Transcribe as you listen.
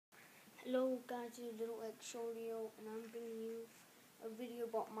Hello guys, it's Little X Shortio, and I'm bringing you a video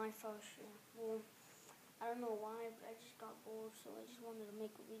about my first year. Well, I don't know why, but I just got bored, so I just wanted to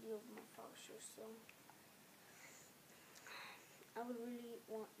make a video of my first year. So I would really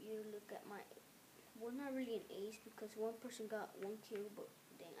want you to look at my, well, not really an ace because one person got 1 kill, but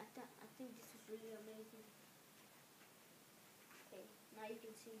dang, I think this is really amazing. Okay, now you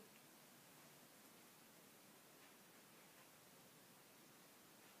can see.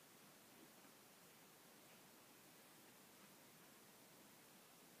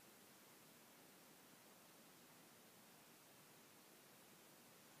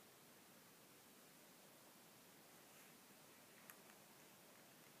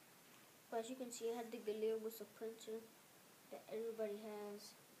 But as you can see, I had the Galil with a printer that everybody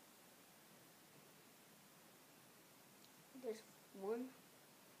has. There's one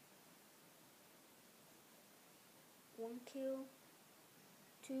kill,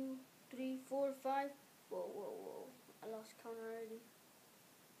 2, 3, 4, 5. Whoa. I lost count already.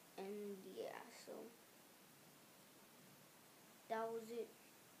 And yeah, so that was it.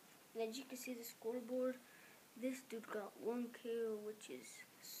 And as you can see the scoreboard, this dude got 1 kill, which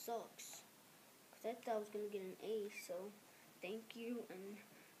sucks. Cause I thought I was gonna get an A, so thank you, and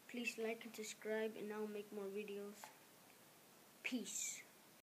please like and subscribe, and I'll make more videos. Peace.